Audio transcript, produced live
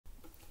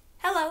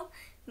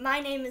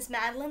My name is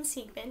Maddy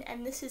Siekmann,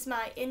 and this is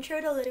my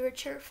Intro to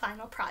Literature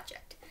final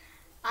project.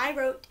 I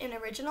wrote an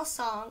original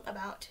song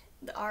about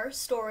our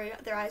story,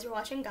 Their Eyes Were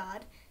Watching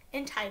God,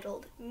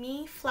 entitled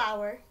Me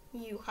Flower,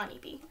 You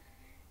Honeybee.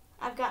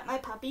 I've got my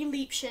puppy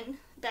Liebchen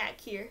back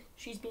here.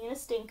 She's being a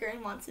stinker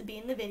and wants to be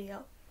in the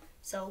video,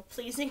 so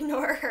please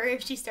ignore her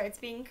if she starts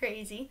being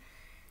crazy.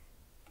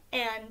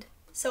 And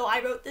so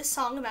I wrote this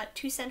song about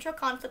two central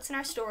conflicts in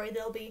our story.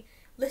 They'll be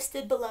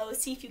listed below,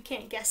 see if you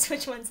can't guess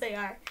which ones they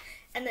are.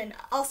 And then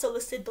also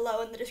listed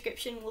below in the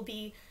description will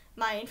be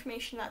my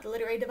information about the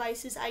literary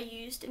devices I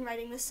used in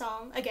writing this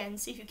song. Again,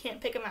 see if you can't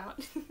pick them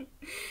out.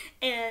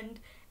 And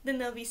then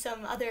there'll be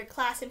some other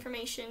class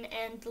information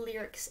and the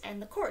lyrics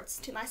and the chords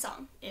to my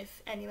song,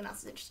 if anyone else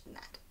is interested in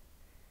that.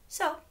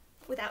 So,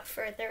 without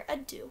further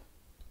ado,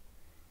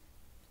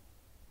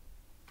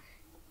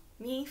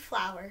 Me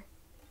Flower,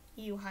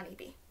 You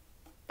Honeybee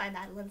by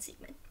Maddy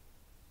Siekmann.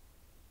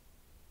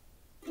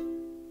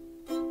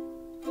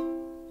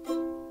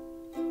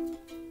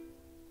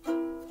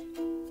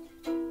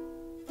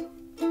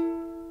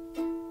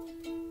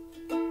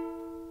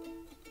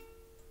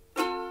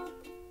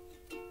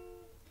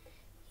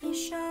 He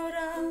showed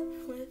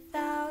up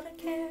without a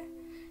care,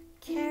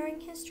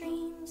 carrying his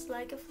dreams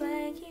like a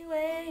flag he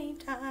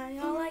waved high.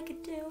 All I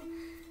could do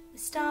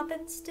was stop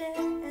and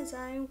stare as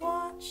I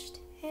watched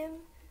him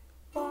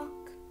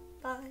walk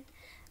by.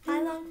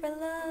 I long for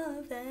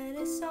love that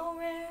is so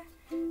rare,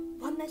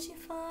 one that you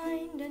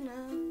find in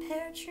a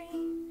pear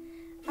tree.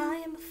 I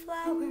am a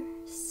flower,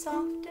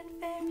 soft and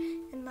fair,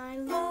 and my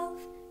love,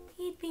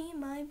 he'd be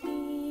my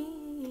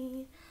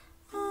bee.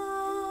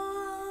 Oh,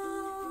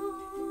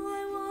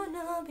 I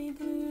wanna be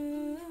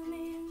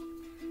blooming,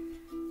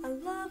 a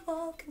love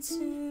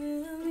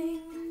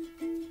all-consuming,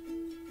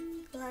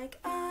 like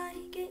I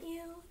get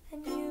you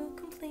and you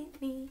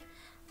complete me.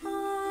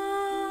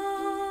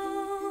 Oh,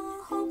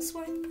 hopes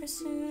worth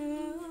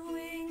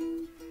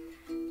pursuing,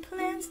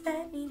 plans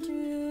that need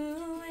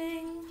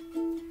doing.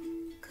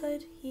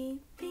 Could he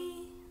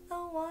be the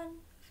one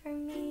for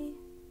me?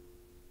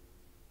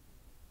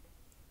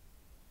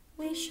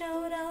 We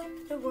showed up,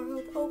 the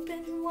world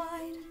open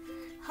wide,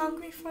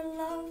 hungry for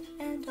love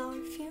and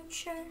our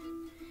future.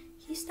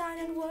 He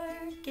started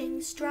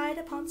working stride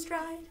upon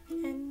stride,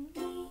 and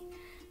me,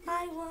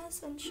 I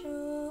was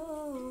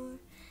unsure.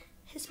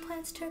 His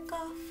plans took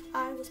off,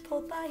 I was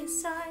pulled by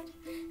his side.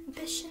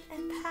 Ambition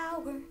and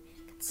power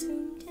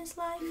consumed his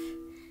life.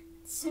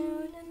 And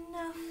soon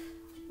enough,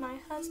 my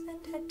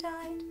husband had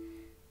died,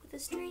 with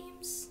his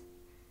dreams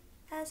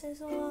as his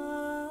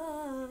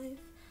wife.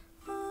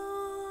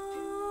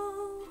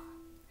 Oh,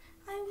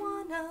 I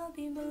wanna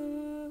be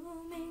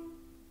blooming,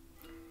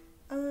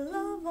 a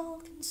love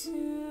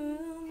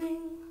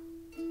all-consuming,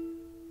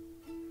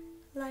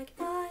 like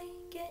I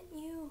get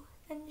you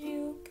and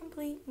you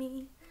complete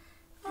me.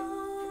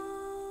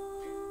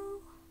 Oh,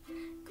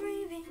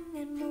 grieving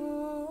and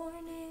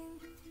mourning,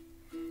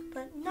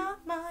 but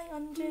not my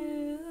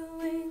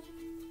undoing.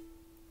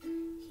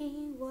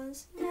 He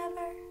was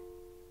never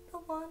the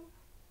one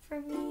for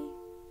me.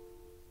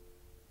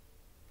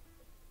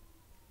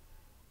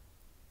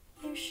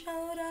 You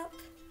showed up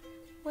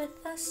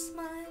with a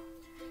smile,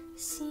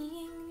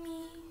 seeing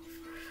me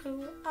for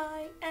who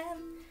I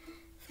am,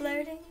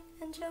 flirting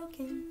and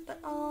joking, but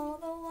all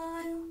the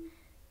while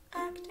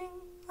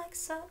acting like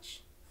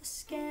such a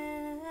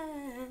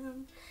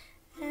scam.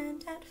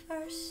 And at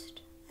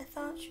first I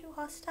thought you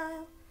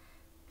hostile,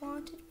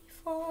 wanted me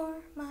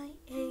for my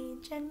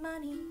age and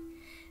money.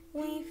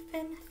 We've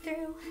been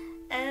through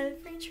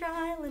every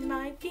trial, and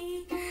might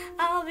be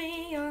I'll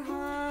be your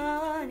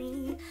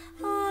honey.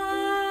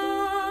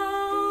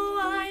 Oh,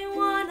 I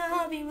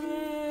wanna be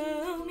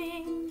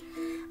blooming,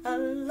 a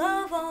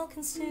love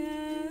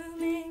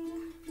all-consuming,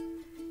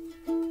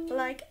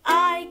 like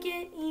I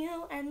get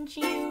you and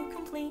you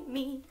complete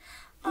me.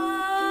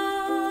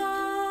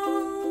 Oh,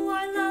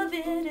 our love,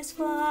 it is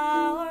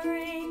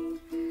flowering,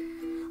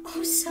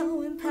 oh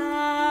so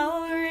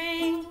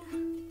empowering.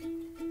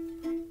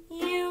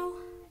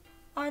 You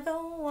are the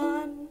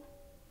one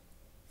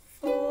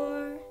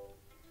for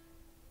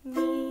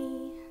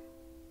me.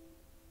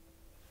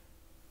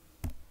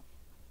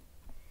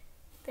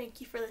 Thank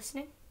you for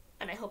listening,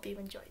 and I hope you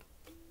enjoyed.